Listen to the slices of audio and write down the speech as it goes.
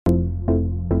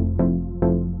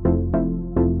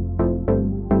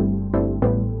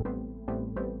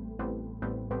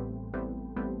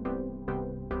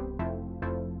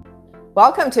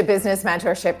Welcome to Business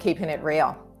Mentorship Keeping It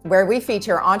Real, where we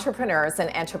feature entrepreneurs and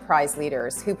enterprise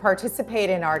leaders who participate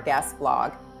in our guest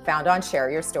blog found on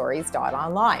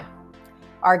shareyourstories.online.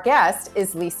 Our guest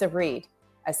is Leisa Reid,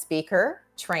 a speaker,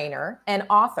 trainer, and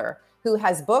author who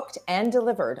has booked and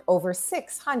delivered over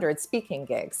 600 speaking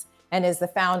gigs and is the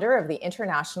founder of the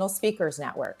International Speakers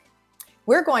Network.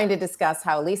 We're going to discuss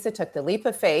how Leisa took the leap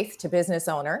of faith to business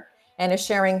owner and is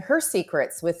sharing her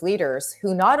secrets with leaders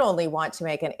who not only want to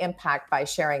make an impact by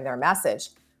sharing their message,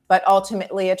 but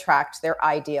ultimately attract their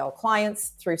ideal clients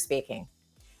through speaking.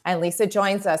 And Leisa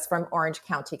joins us from Orange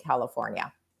County,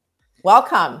 California.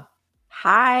 Welcome.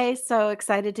 Hi, so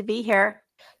excited to be here.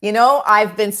 You know,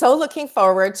 I've been so looking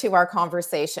forward to our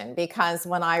conversation because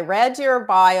when I read your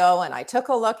bio and I took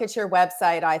a look at your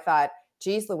website, I thought,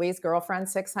 geez, Louise, girlfriend,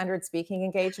 600 speaking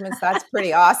engagements. That's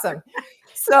pretty awesome.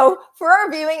 So for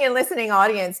our viewing and listening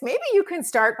audience, maybe you can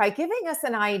start by giving us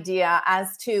an idea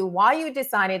as to why you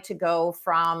decided to go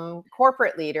from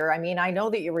corporate leader. I mean, I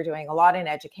know that you were doing a lot in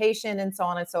education and so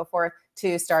on and so forth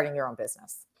to starting your own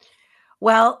business.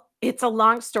 Well, it's a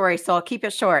long story, so I'll keep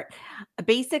it short.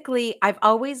 Basically, I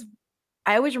always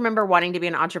remember wanting to be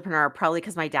an entrepreneur, probably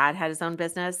because my dad had his own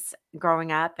business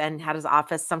growing up and had his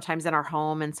office sometimes in our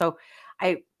home. And so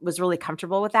I was really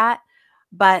comfortable with that.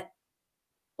 But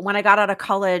when I got out of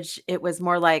college, it was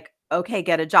more like, okay,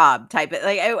 get a job type it.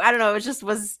 Like, I don't know,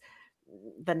 was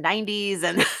the 90s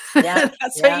and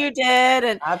that's what you did.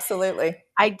 And Absolutely.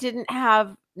 I didn't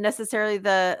have necessarily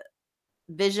the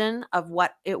vision of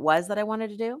what it was that I wanted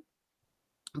to do.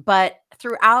 But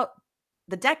throughout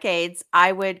the decades,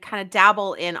 I would kind of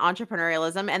dabble in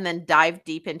entrepreneurialism and then dive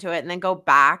deep into it and then go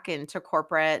back into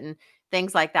corporate and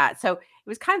things like that. So it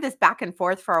was kind of this back and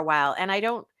forth for a while. And I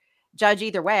don't judge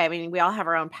either way. I mean, we all have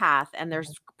our own path and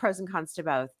there's pros and cons to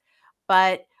both.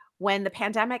 But when the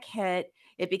pandemic hit,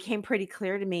 it became pretty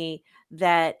clear to me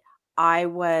that I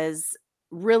was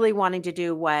really wanting to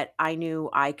do what I knew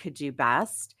I could do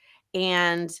best.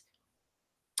 And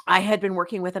I had been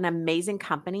working with an amazing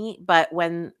company, but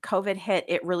when COVID hit,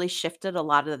 it really shifted a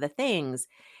lot of the things.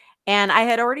 And I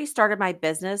had already started my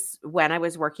business when I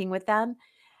was working with them.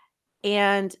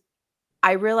 And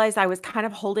I realized I was kind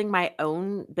of holding my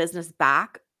own business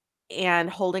back and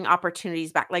holding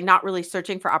opportunities back, like not really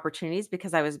searching for opportunities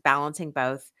because I was balancing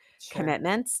both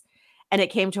commitments. And it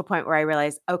came to a point where I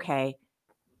realized, okay,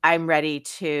 I'm ready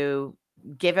to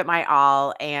give it my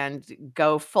all and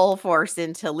go full force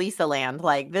into Leisa land.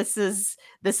 Like this is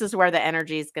where the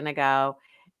energy is going to go.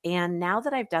 And now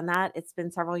that I've done that, it's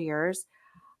been several years.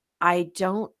 I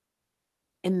don't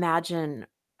imagine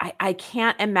I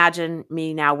can't imagine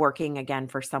me now working again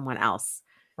for someone else.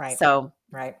 Right. So,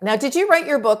 right. Now, did you write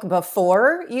your book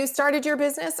before you started your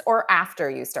business or after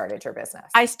you started your business?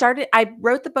 I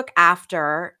wrote the book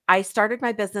after I started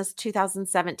my business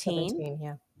 2017. 17,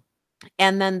 yeah.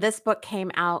 And then this book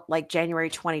came out like January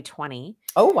 2020.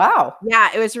 Oh, wow. Yeah,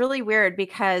 it was really weird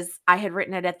because I had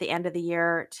written it at the end of the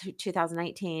year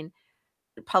 2019,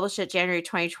 published it January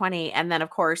 2020, and then of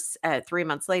course, 3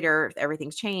 months later,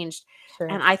 everything's changed.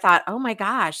 And I thought, "Oh my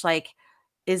gosh, like,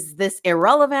 is this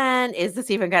irrelevant? Is this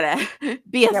even gonna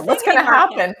be a thing what's going to anymore?"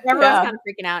 happen? Everyone's kind of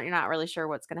freaking out. You're not really sure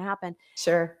what's gonna happen.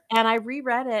 Sure. And I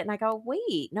reread it and I go,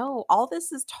 "Wait, no, all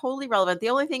this is totally relevant. The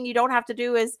only thing you don't have to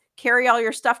do is carry all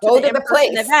your stuff to Go the to the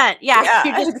in-person place. event." Yeah,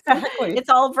 you Yeah, just exactly. it's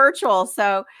all virtual.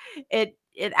 So it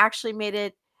actually made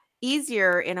it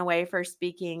easier in a way for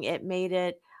speaking. It made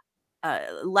it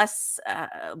less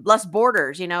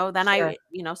borders, Then Sure.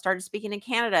 I started speaking in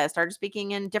Canada, started speaking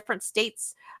in different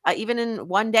states. Even in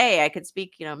one day, I could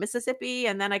speak, Mississippi,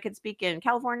 and then I could speak in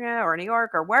California or New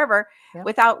York or wherever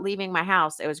without leaving my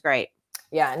house. It was great.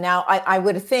 Yeah. Now, I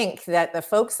would think that the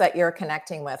folks that you're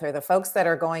connecting with, or the folks that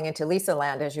are going into Leisa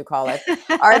land, as you call it,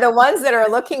 are the ones that are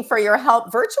looking for your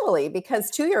help virtually. Because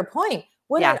to your point,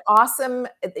 what an awesome,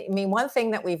 I mean, one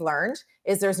thing that we've learned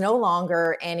is there's no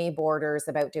longer any borders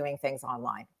about doing things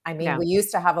online. I mean, we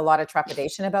used to have a lot of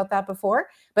trepidation about that before,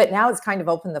 but now it's kind of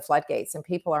opened the floodgates and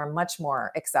people are much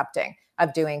more accepting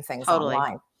of doing things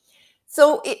online.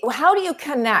 So how do you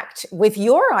connect with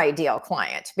your ideal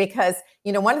client? Because,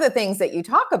 one of the things that you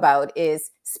talk about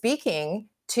is speaking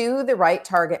to the right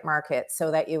target market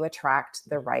so that you attract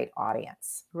the right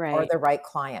audience or the right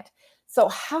client. So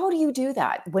how do you do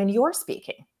that when you're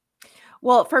speaking?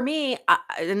 Well, for me,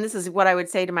 and this is what I would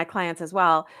say to my clients as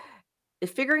well, is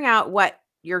figuring out what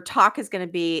your talk is going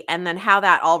to be and then how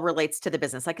that all relates to the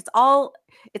business. Like it's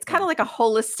kind of like a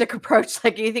holistic approach.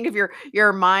 Like you think of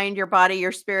your mind, your body,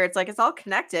 your spirit, it's like it's all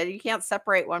connected. You can't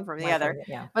separate one from the other.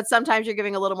 Yeah. But sometimes you're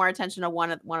giving a little more attention to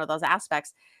one of those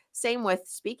aspects. same with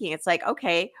speaking. It's like,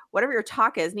 okay, whatever your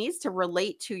talk is needs to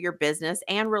relate to your business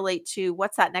and relate to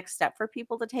what's that next step for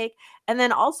people to take. And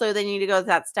then also then you need to go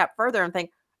that step further and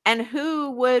think, and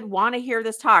who would want to hear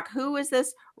this talk? Who is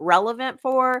this relevant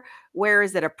for? Where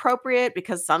is it appropriate?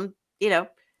 Because some,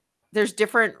 there's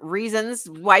different reasons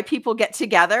why people get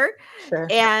together. Sure.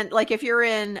 And like if you're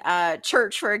in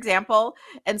church, for example,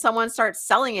 and someone starts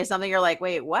selling you something, you're like,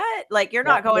 wait, what? Like you're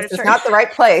Yeah, not going this to is church. not the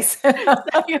right place.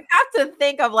 So you have to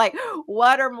think of like,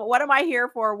 what am I here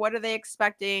for? What are they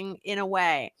expecting in a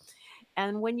way?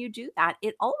 And when you do that,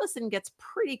 it all of a sudden gets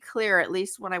pretty clear, at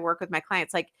least when I work with my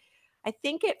clients. Like, I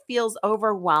think it feels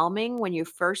overwhelming when you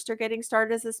first are getting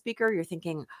started as a speaker. You're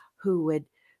thinking, who would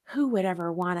who would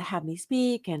ever want to have me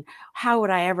speak, and how would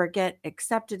I ever get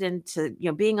accepted into,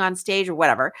 being on stage or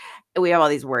whatever. We have all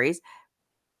these worries.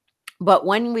 But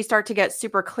when we start to get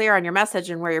super clear on your message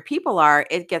and where your people are,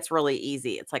 it gets really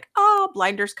easy. It's like, oh,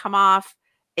 blinders come off.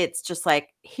 It's just like,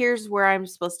 here's where I'm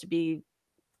supposed to be.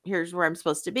 Here's where I'm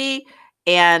supposed to be.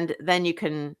 And then you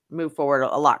can move forward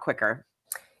a lot quicker.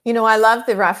 I love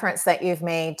the reference that you've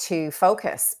made to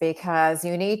focus, because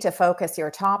you need to focus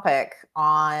your topic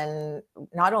on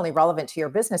not only relevant to your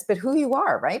business, but who you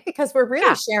are, right? Because we're really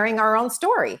Yeah. sharing our own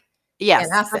story in Yes.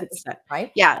 essence, 100%.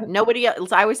 right? Yeah. Nobody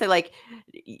else. I always say, like,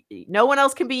 no one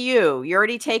else can be you. You're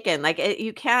already taken. Like,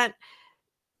 you can't.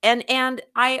 And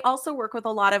I also work with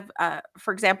a lot of,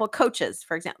 for example, coaches.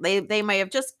 For example, they may have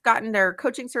just gotten their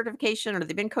coaching certification, or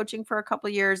they've been coaching for a couple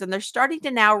of years, and they're starting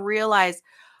to now realize,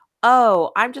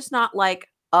 oh, I'm just not like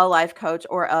a life coach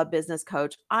or a business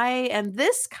coach. I am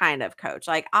this kind of coach.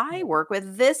 Like, I work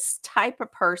with this type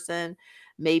of person.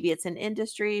 Maybe it's an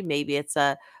industry, maybe it's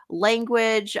a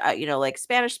language, like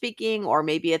Spanish speaking, or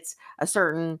maybe it's a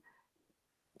certain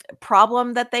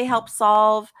problem that they help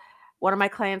solve. One of my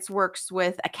clients works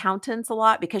with accountants a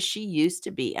lot because she used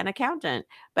to be an accountant,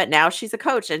 but now she's a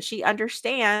coach and she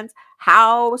understands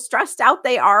how stressed out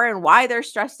they are and why they're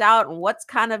stressed out and what's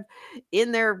kind of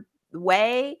in their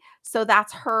way. So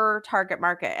that's her target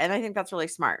market. And I think that's really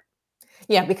smart.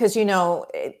 Yeah, because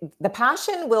the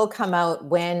passion will come out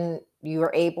when you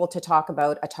are able to talk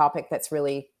about a topic that's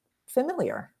really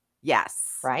familiar,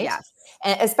 Yes. right? Yes.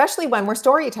 And especially when we're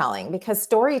storytelling, because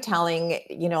storytelling,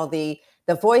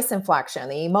 the voice inflection,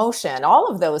 the emotion, all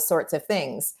of those sorts of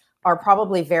things are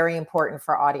probably very important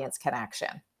for audience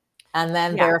connection. And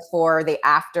then Yeah. therefore the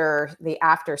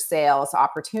after sales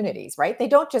opportunities, right? They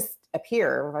don't just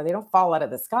appear, or they don't fall out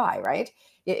of the sky, right?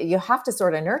 You have to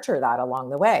sort of nurture that along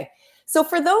the way. So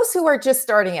for those who are just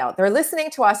starting out, they're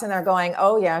listening to us and they're going,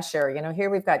 oh yeah, sure. Here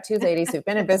we've got two ladies who've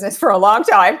been in business for a long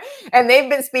time, and they've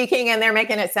been speaking and they're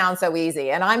making it sound so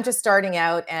easy. And I'm just starting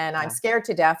out and I'm Yeah. scared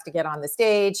to death to get on the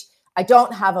stage. I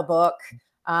don't have a book.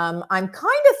 I'm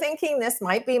kind of thinking this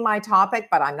might be my topic,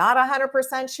 but I'm not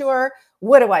 100% sure.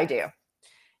 What do I do?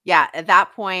 Yeah, at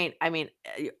that point, I mean,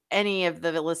 any of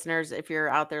the listeners, if you're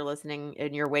out there listening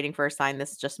and you're waiting for a sign,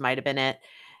 this just might have been it.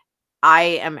 I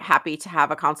am happy to have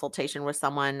a consultation with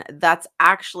someone. That's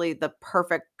actually the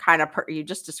perfect kind of you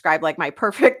just described, like my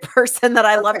perfect person that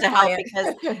I love Perfect to help, client.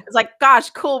 because it's like, gosh,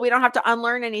 cool. We don't have to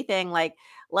unlearn anything. Like,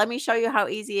 let me show you how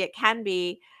easy it can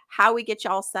be, how we get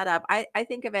you all set up. I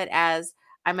think of it as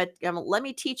let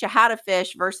me teach you how to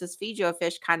fish versus feed you a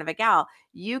fish kind of a gal.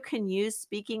 You can use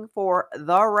speaking for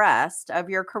the rest of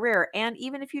your career. And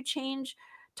even if you change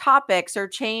topics or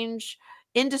change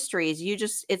industries,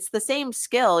 it's the same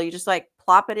skill. You just like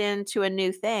plop it into a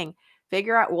new thing.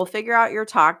 We'll figure out your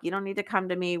talk. You don't need to come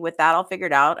to me with that all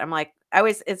figured out. I'm like,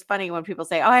 it's funny when people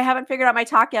say, oh, I haven't figured out my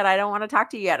talk yet. I don't want to talk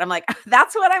to you yet. I'm like,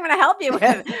 that's what I'm going to help you with.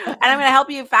 And I'm going to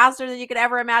help you faster than you could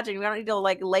ever imagine. We don't need to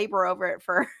like labor over it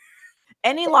for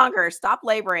any longer. Stop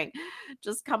laboring.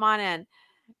 Just come on in.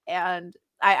 And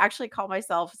I actually call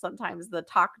myself sometimes the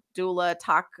talk doula,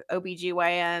 talk Oh,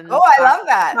 OBGYN, I love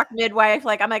that. talk midwife.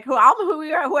 Like, I'm like,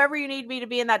 whoever you need me to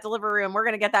be in that delivery room, we're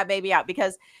going to get that baby out,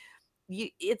 because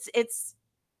it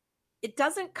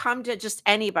doesn't come to just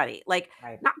anybody. Like,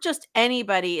 Right. not just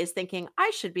anybody is thinking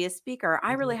I should be a speaker.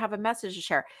 I really Mhm. have a message to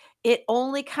share. It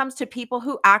only comes to people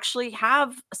who actually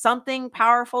have something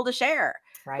powerful to share.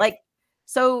 Right. Like,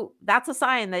 so that's a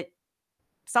sign that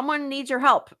someone needs your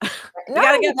help. We Not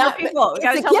got to only get more that, but people. We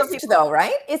got it's to a tell more gift people. though,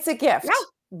 right? It's a Yeah, gift,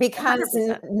 because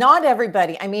 100%. not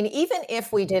everybody, I mean, even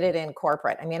if we did it in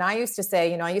corporate, I mean, I used to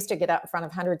say, I used to get up in front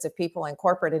of hundreds of people in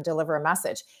corporate and deliver a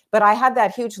message, but I had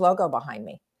that huge logo behind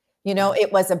me. Yeah.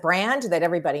 It was a brand that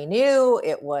everybody knew.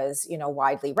 It was,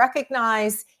 widely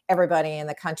recognized. Everybody in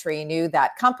the country knew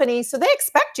that company. So they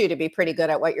expect you to be pretty good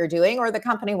at what you're doing, or the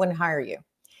company wouldn't hire you.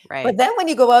 But Right. then when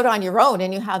you go out on your own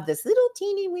and you have this little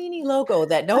teeny weeny logo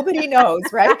that nobody knows,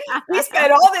 right? We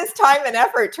spend all this time and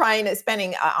effort trying to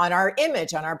spending on our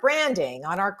image, on our branding,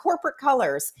 on our corporate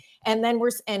colors. And then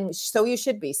and so you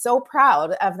should be so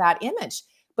proud of that image.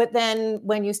 But then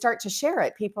when you start to share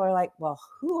it, people are like, well,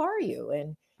 who are you?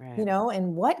 And, Right.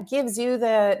 and what gives you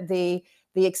the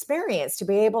experience to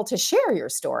be able to share your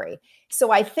story? So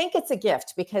I think it's a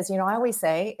gift because, I always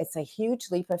say it's a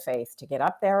huge leap of faith to get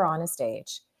up there on a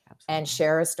stage and Absolutely.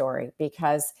 share a story,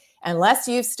 because unless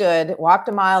you've walked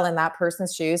a mile in that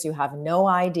person's shoes, you have no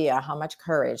idea how much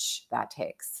courage that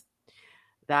takes.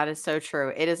 That is so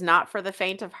true. It is not for the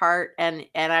faint of heart, and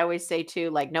I always say too,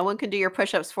 like, no one can do your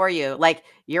push-ups for you. Like,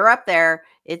 you're up there,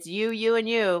 it's you, and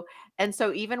you. And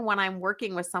so even when I'm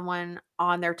working with someone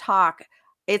on their talk,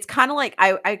 it's kinda like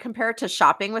I compare it to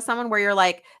shopping with someone where you're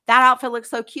like, "That outfit looks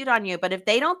so cute on you," but if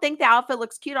they don't think the outfit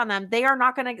looks cute on them, they are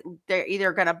not gonna they're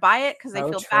either gonna buy it because they So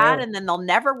feel bad true. and then they'll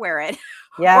never wear it,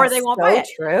 or they Yes, won't buy so it.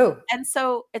 true. And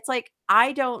so it's like,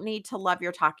 I don't need to love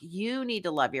your talk. You need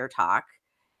to love your talk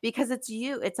because it's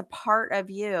you. It's a part of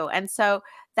you. And so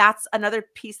that's another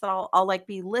piece that I'll like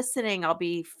be listening. I'll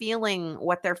be feeling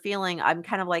what they're feeling. I'm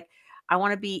kind of like, I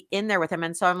want to be in there with them.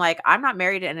 And so I'm like, I'm not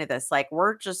married to any of this. Like,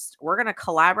 we're going to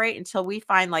collaborate until we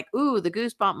find like, ooh, the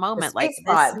goosebump The moment. Like, sweet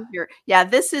spot.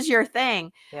 this is your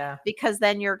thing, Yeah. because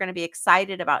then you're going to be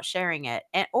excited about sharing it.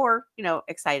 And, or,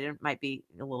 excited might be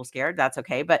a little scared. That's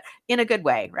okay. But in a good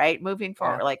way, right? Moving Yeah.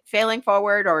 forward, like failing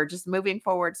forward or just moving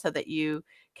forward so that you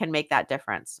can make that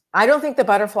difference. I don't think the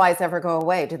butterflies ever go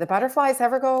away. Do the butterflies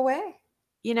ever go away?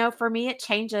 For me, it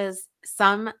changes.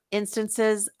 Some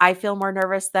instances I feel more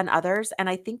nervous than others. And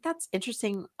I think that's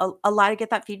interesting. A lot, I get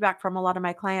that feedback from a lot of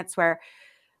my clients where,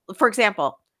 for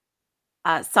example,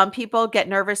 some people get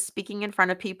nervous speaking in front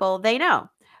of people they know.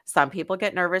 Some people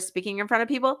get nervous speaking in front of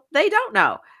people they don't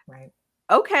know. Right.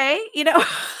 Okay. Yeah.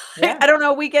 I don't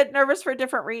know. We get nervous for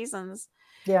different reasons.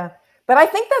 Yeah. But I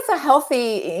think that's a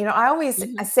healthy, I always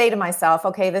Mhm. say to myself,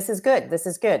 okay, this is good. This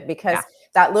is good, Yeah. because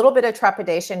that little bit of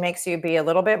trepidation makes you be a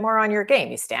little bit more on your game.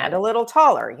 You stand Right. a little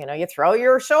taller, you throw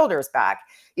your shoulders back.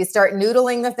 You start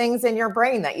noodling the things in your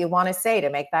brain that you want to say to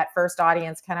make that first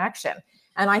audience connection.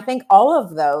 And I think all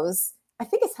of those, I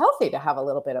think it's healthy to have a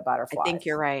little bit of I think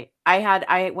you're butterflies.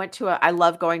 right. I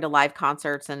love going to live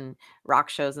concerts and rock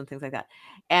shows and things like that.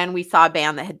 And we saw a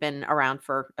band that had been around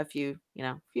for a few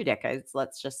decades,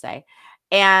 let's just say.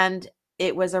 And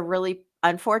it was a really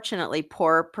unfortunately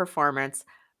poor performance.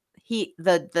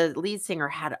 The lead singer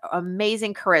had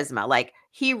amazing charisma. Like,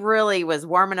 he really was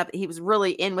warming up. He was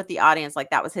really in with the audience.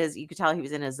 Like, that was you could tell he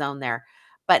was in his zone there.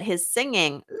 But his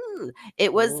singing, ooh,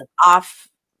 it was Ooh, off,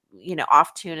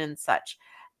 off tune and such.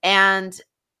 And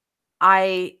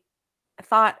I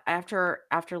thought after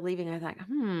leaving, I thought,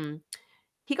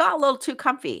 he got a little too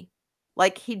comfy.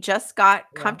 Like, he just got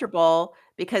yeah, comfortable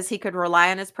because he could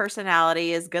rely on his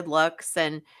personality, his good looks,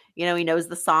 and he knows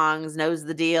the songs, knows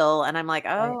the deal. And I'm like,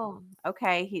 right. oh,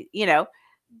 okay.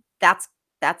 That's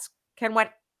that's can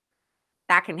what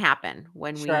that can happen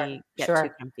when Sure, we get too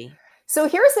sure. comfy. So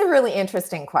here's a really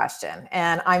interesting question.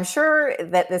 And I'm sure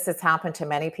that this has happened to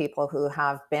many people who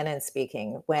have been in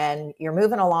speaking. When you're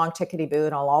moving along tickety boo,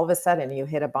 and all of a sudden you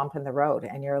hit a bump in the road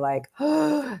and you're like,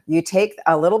 you take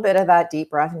a little bit of that deep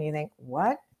breath and you think,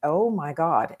 what? Oh my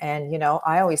God. And,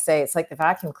 I always say it's like the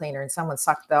vacuum cleaner and someone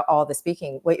sucked all the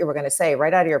speaking, what you were going to say,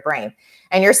 right out of your brain.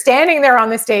 And you're standing there on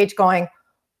the stage going,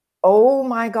 oh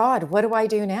my God, what do I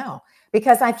do now?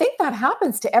 Because I think that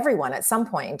happens to everyone at some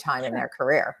point in time in Sure. their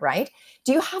career, right?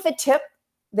 Do you have a tip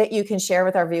that you can share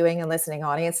with our viewing and listening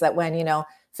audience that when,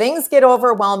 things get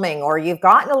overwhelming or you've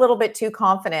gotten a little bit too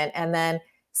confident and then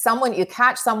you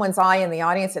catch someone's eye in the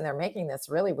audience and they're making this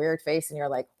really weird face and you're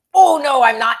like, oh no,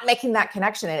 I'm not making that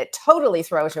connection. And it totally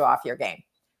throws you off your game.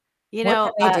 You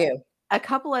What can know, they do? a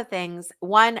couple of things.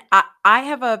 One, I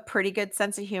have a pretty good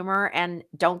sense of humor and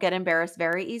don't get embarrassed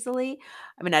very easily.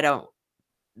 I mean, I don't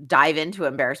dive into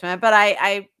embarrassment, but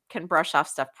I can brush off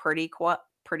stuff pretty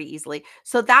easily.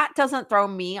 So that doesn't throw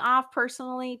me off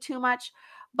personally too much.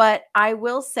 But I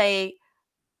will say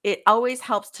it always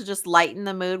helps to just lighten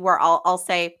the mood where I'll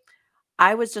say,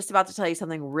 I was just about to tell you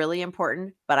something really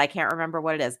important, but I can't remember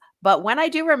what it is. But when I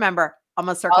do remember, I'm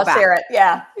gonna circle I'll back. share it.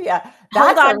 Yeah. Yeah.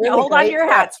 Hold That's a on really hold on to great your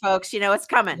tip. hats, folks, it's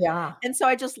coming. Yeah. And so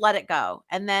I just let it go,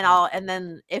 and then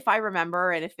Yeah. if I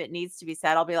remember and if it needs to be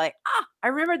said, I'll be like, "Ah, I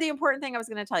remembered the important thing I was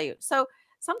gonna tell you." So,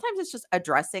 sometimes it's just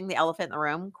addressing the elephant in the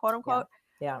room, quote, Yeah. unquote.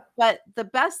 Yeah. But the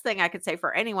best thing I could say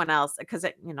for anyone else, because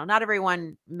not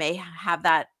everyone may have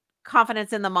that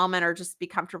confidence in the moment or just be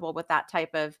comfortable with that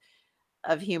type of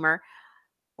humor,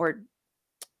 or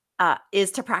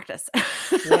is to practice.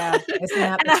 Yeah. Isn't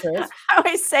that And the truth? I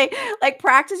always say, like,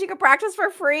 practice, you can practice for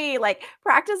free. Like,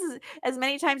 practice as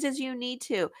many times as you need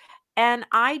to. And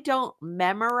I don't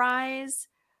memorize.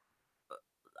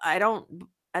 I don't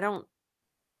I don't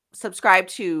subscribe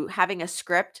to having a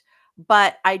script,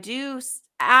 but I do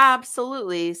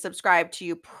absolutely subscribe to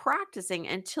you practicing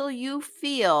until you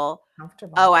feel,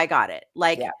 Comfortable. "Oh, I got it." Yeah.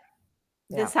 Like, Yeah.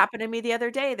 this happened to me the other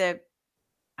day. That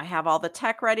I have all the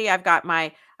tech ready. I've got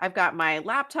my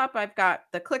laptop, I've got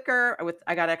the clicker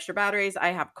I got extra batteries, I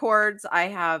have cords,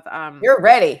 You're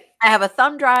ready. I have a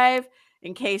thumb drive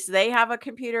in case they have a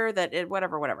computer that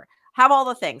whatever. Have all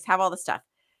the things, have all the stuff.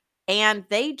 And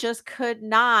they just could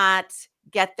not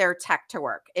get their tech to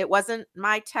work. It wasn't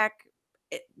my tech,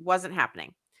 it wasn't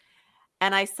happening.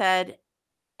 And I said,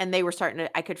 and they were starting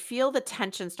to, I could feel the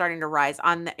tension starting to rise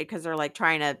on because they're like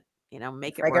trying to,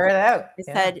 make it Figure work. it out. I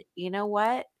Yeah. said, you know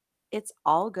what? It's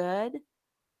all good.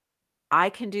 I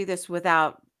can do this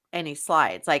without any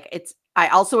slides. Like I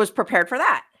also was prepared for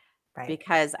that Right.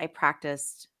 because I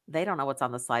practiced. They don't know what's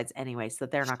on the slides anyway, so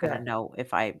they're not going to Sure. know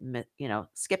if I,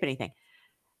 skip anything.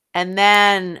 And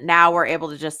then now we're able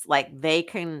to just like they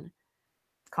can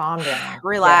Calm down. Yeah.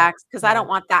 relax because I Yeah. don't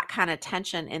want that kind of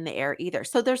tension in the air either.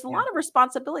 So there's a Yeah. lot of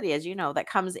responsibility, as you know, that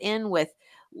comes in with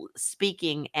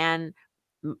speaking, and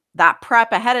that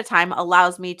prep ahead of time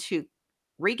allows me to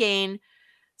regain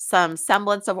some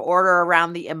semblance of order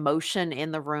around the emotion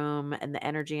in the room and the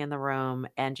energy in the room,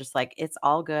 and just like, it's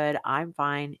all good. I'm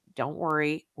fine. Don't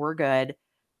worry. We're good.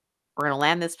 We're going to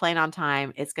land this plane on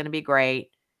time. It's going to be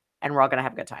great. And we're all going to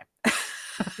have a good time.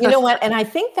 You know what? And I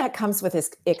think that comes with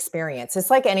this experience. It's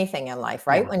like anything in life,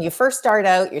 right? Yeah, When you first start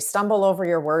out, you stumble over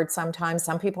your words sometimes.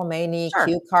 Some people may need sure.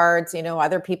 cue cards,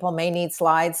 other people may need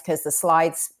slides because the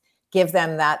slides give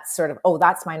them that sort of, oh,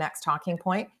 that's my next talking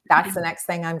point. That's the next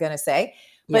thing I'm going to say.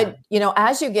 Yeah. But,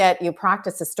 as you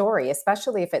practice a story,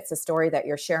 especially if it's a story that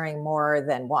you're sharing more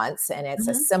than once and it's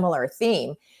a Mhm. similar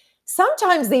theme,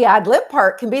 sometimes the ad lib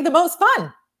part can be the most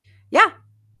fun. Yeah.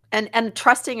 And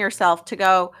trusting yourself to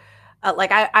go,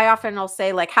 like, I often will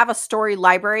say, like, have a story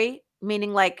library,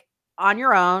 meaning like on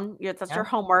your own. That's your Yeah.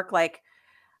 homework. Like,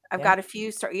 I've Yeah. got a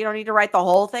few you don't need to write the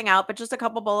whole thing out, but just a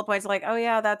couple bullet points like, "Oh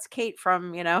yeah, that's Kate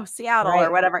from, Seattle," or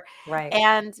Right. whatever. Right.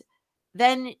 And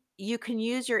then you can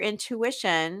use your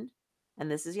intuition, and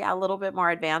this is, yeah, a little bit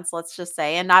more advanced, let's just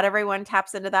say, and not everyone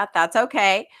taps into that. That's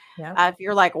okay. Yeah. If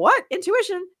you're like, "What?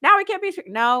 Intuition? Now I can't be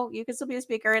no, you can still be a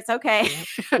speaker. It's okay."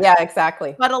 Yeah. Yeah,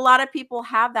 exactly. But a lot of people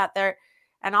have that there,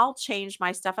 and I'll change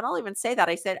my stuff, and I'll even say that.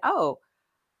 I said, "Oh,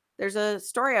 there's a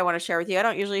story I want to share with you. I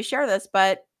don't usually share this,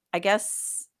 but I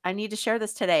guess I need to share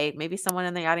this today. Maybe someone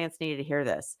in the audience needed to hear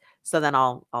this." So then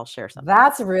I'll share something.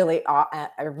 That's really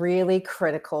a really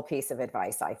critical piece of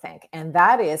advice, I think, and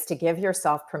that is to give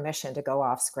yourself permission to go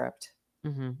off script,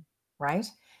 Mhm. right?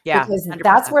 Yeah, Because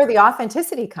that's 100%. where the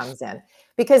authenticity comes in,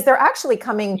 because they're actually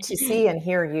coming to see and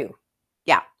hear you.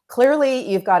 Yeah, Clearly,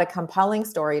 you've got a compelling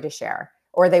story to share,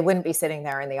 or they wouldn't be sitting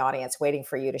there in the audience waiting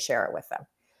for you to share it with them.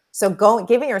 So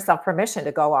giving yourself permission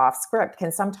to go off script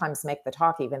can sometimes make the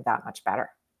talk even that much better,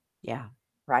 yeah.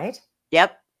 right?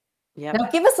 Yep, yep. Now,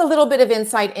 give us a little bit of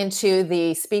insight into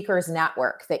the speakers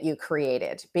network that you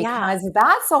created, Yeah. because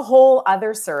that's a whole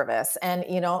other service. And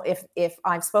if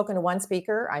I've spoken to one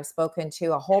speaker, I've spoken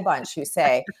to a whole bunch who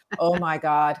say, "Oh my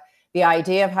God, the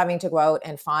idea of having to go out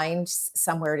and find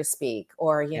somewhere to speak,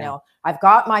 or Yeah. I've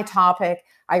got my topic.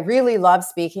 I really love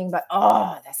speaking, but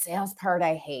oh, the sales part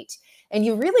I hate." And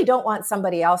you really don't want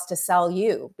somebody else to sell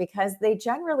you because they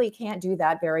generally can't do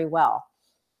that very well.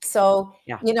 So,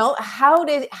 Yeah. how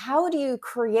do you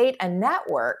create a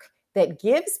network that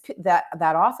gives that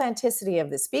authenticity of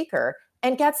the speaker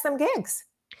and gets them gigs?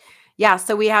 Yeah,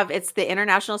 so it's the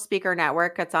International Speaker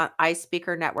Network. It's on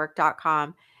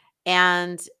ispeakernetwork.com.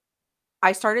 And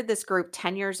I started this group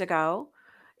 10 years ago.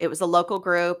 It was a local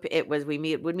group. It was we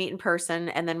would meet in person,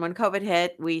 and then when COVID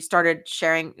hit, we started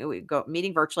we go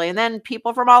meeting virtually, and then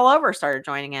people from all over started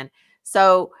joining in.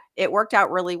 So it worked out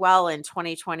really well in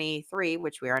 2023,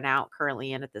 which we are now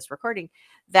currently in at this recording,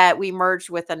 that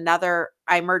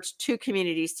I merged two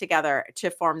communities together to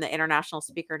form the International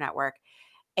Speaker Network.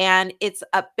 And it's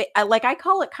like I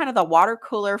call it kind of the water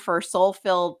cooler for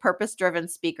soul-filled, purpose-driven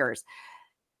speakers.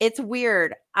 It's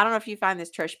weird. I don't know if you find this,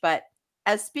 Trish, but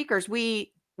as speakers,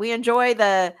 we enjoy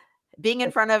the being in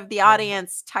front of the Yeah.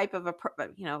 audience type of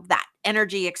that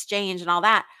energy exchange and all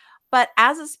that. But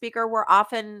as a speaker, we're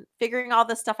often figuring all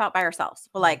this stuff out by ourselves.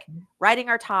 We're like Mhm. writing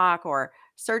our talk or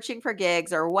searching for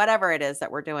gigs or whatever it is that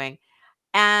we're doing.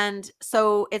 And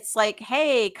so it's like,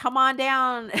 hey, come on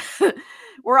down.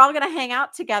 We're all going to hang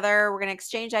out together. We're going to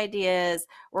exchange ideas.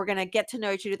 We're going to get to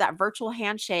know each other, do that virtual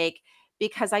handshake.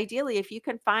 Because ideally, if you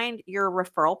can find your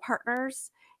referral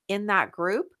partners in that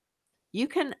group, you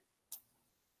can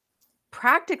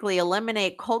practically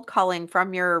eliminate cold calling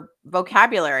from your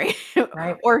vocabulary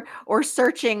Right. or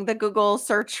searching the Google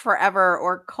search forever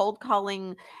or cold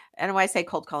calling. And when I say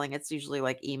cold calling, it's usually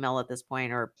like email at this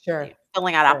point or Sure.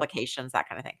 filling out Sure. applications, that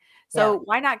kind of thing. Yeah. So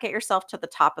why not get yourself to the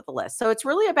top of the list? So it's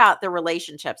really about the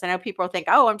relationships. I know people think,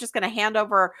 oh, I'm just going to hand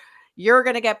over, you're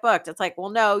going to get booked. It's like, well,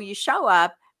 no, you show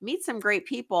up, meet some great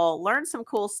people, learn some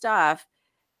cool stuff,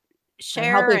 And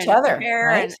help share each and other, share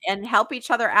right? and help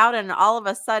each other out, and all of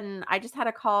a sudden, I just had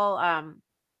a call,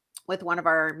 with one of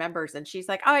our members, and she's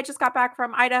like, "Oh, I just got back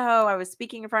from Idaho. I was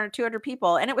speaking in front of 200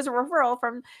 people," and it was a referral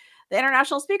from the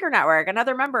International Speaker Network,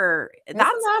 another member. Isn't That's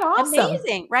that awesome?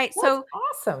 amazing, right? That's So,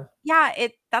 awesome. yeah,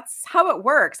 that's how it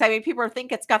works. I mean, people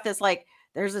think it's got this, like,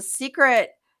 there's a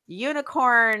secret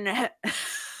unicorn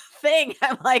thing.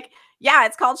 I'm like, "Yeah,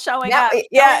 it's called showing Now, up. Showing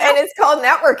yeah, and up." it's called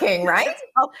networking, right? It's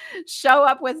called show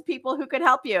up with people who could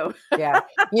help you. Yeah.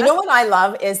 You know what I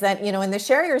love is that, in the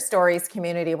Share Your Stories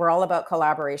community, we're all about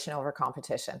collaboration over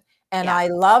competition. And Yeah. I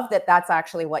love that that's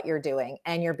actually what you're doing.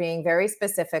 And you're being very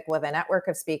specific with a network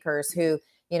of speakers who,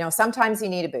 sometimes you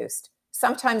need a boost.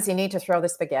 Sometimes you need to throw the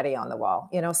spaghetti on the wall.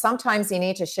 Sometimes you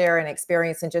need to share an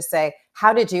experience and just say,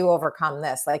 how did you overcome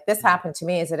this? Like this Yeah. happened to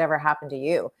me. Has it ever happened to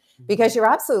you? Mhm. Because you're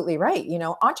absolutely right.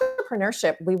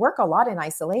 Entrepreneurship, we work a lot in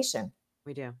isolation.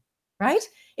 We do. Right?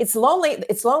 It's lonely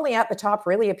at the top,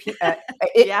 really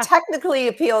it Yeah. technically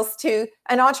appeals to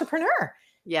an entrepreneur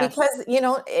Yes. because,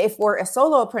 if we're a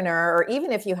solopreneur or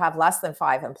even if you have less than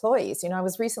 5 employees, I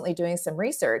was recently doing some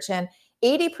research and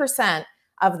 80%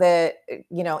 of the,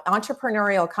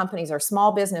 entrepreneurial companies or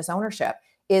small business ownership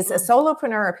is a Mm.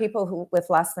 solopreneur or people who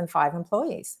with less than 5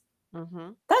 employees.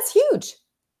 Mhm. That's huge.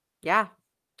 Yeah.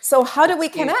 So how do It's we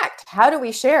huge. connect? How do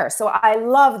we share? So I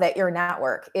love that your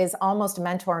network is almost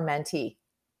mentor mentee.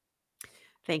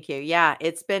 Thank you. Yeah,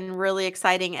 it's been really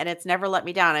exciting and it's never let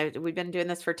me down. We've been doing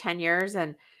this for 10 years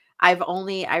and I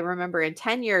remember in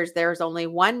 10 years, there's only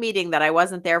one meeting that I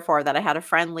wasn't there for that I had a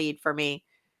friend lead for me.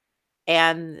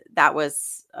 And that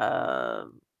was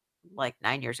like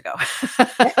 9 years ago.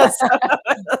 So,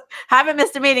 haven't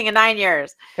missed a meeting in 9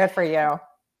 years. Good for you.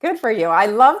 Good for you. I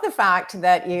love the fact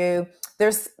that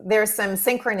there's some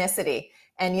synchronicity.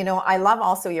 And I love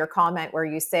also your comment where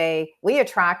you say we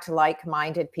attract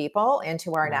like-minded people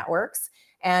into our Yeah. networks.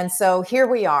 And so here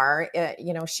we are,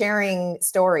 sharing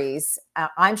stories.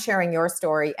 I'm sharing your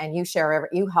story, and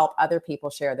you help other people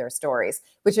share their stories,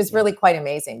 which is Yeah. really quite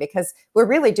amazing because we're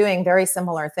really doing very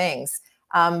similar things,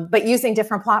 but using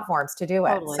different platforms to do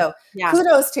it. Totally. So Yeah.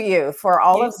 kudos to you for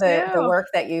all You of the too. work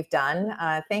that you've done.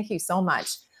 Thank you so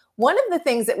much. One of the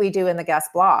things that we do in the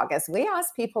guest blog is we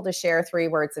ask people to share 3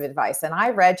 words of advice. And I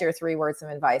read your 3 words of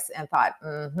advice and thought,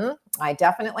 I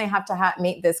definitely have to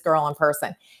meet this girl in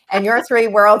person. And your 3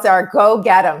 words are go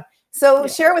get them. So Yeah.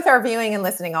 share with our viewing and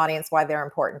listening audience why they're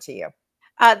important to you.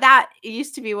 That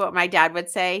used to be what my dad would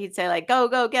say. He'd say like, "Go,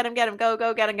 go, get him, go,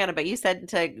 get him, get him." But you said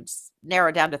to narrow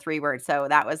it down to 3 words, so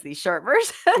that was the short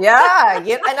version. Yeah,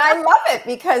 and I love it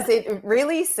because it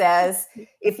really says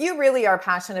if you really are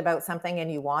passionate about something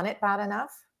and you want it bad enough,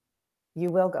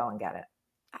 you will go and get it.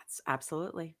 That's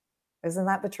absolutely. Isn't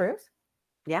that the truth?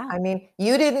 Yeah. I mean,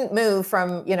 you didn't move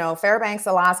from, Fairbanks,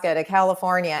 Alaska to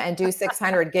California and do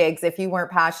 600 gigs if you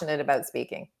weren't passionate about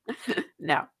speaking,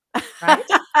 No. right?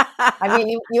 I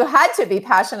mean, you had to be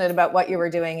passionate about what you were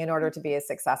doing in order to be as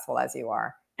successful as you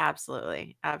are.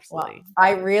 Absolutely. Well, Absolutely.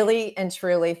 I really and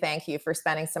truly thank you for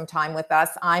spending some time with us.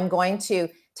 I'm going to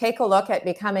take a look at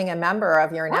becoming a member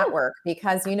of your Oh, network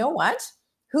because you know what?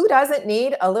 Who doesn't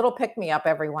need a little pick me up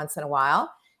every once in a while?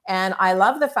 And I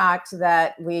love the fact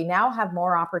that we now have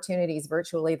more opportunities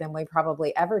virtually than we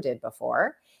probably ever did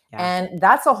before. yeah. And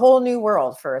that's a whole new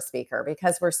world for a speaker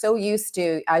because we're so used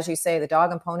to, as you say, the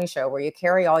dog and pony show where you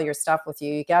carry all your stuff with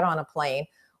you, you get on a plane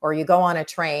or you go on a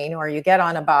train or you get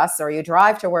on a bus or you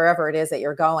drive to wherever it is that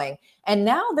you're going. And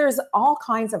now there's all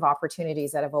kinds of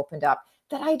opportunities that have opened up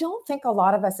that I don't think a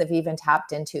lot of us have even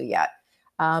tapped into yet.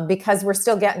 Because we're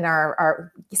still getting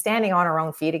our standing on our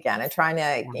own feet again and trying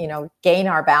to, Yeah. gain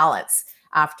our balance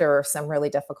after some really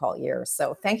difficult years.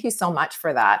 So thank you so much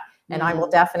for that. And I will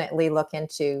Mm, definitely look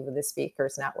into the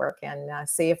speakers network and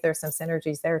see if there's some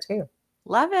synergies there too.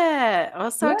 love it. It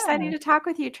was so exciting Yeah. to talk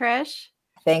with you, Trish.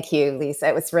 Thank you,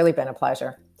 Lisa. It's really been a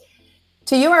pleasure.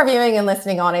 To you, our viewing and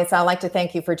listening audience, I'd like to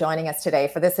thank you for joining us today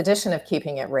for this edition of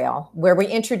Keeping It Real, where we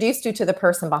introduced you to the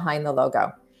person behind the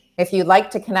logo. If you'd like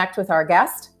to connect with our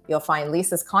guest, you'll find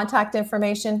Leisa's contact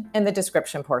information in the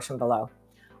description portion below.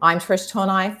 I'm Trish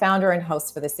Tonai, founder and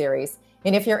host for the series.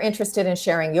 And if you're interested in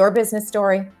sharing your business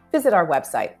story, visit our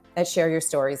website at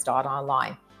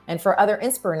shareyourstories.online. And for other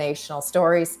inspirational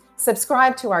stories,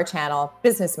 subscribe to our channel,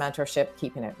 Business Mentorship,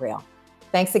 Keeping It Real.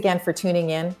 Thanks again for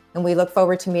tuning in, and we look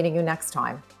forward to meeting you next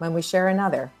time when we share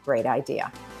another great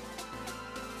idea.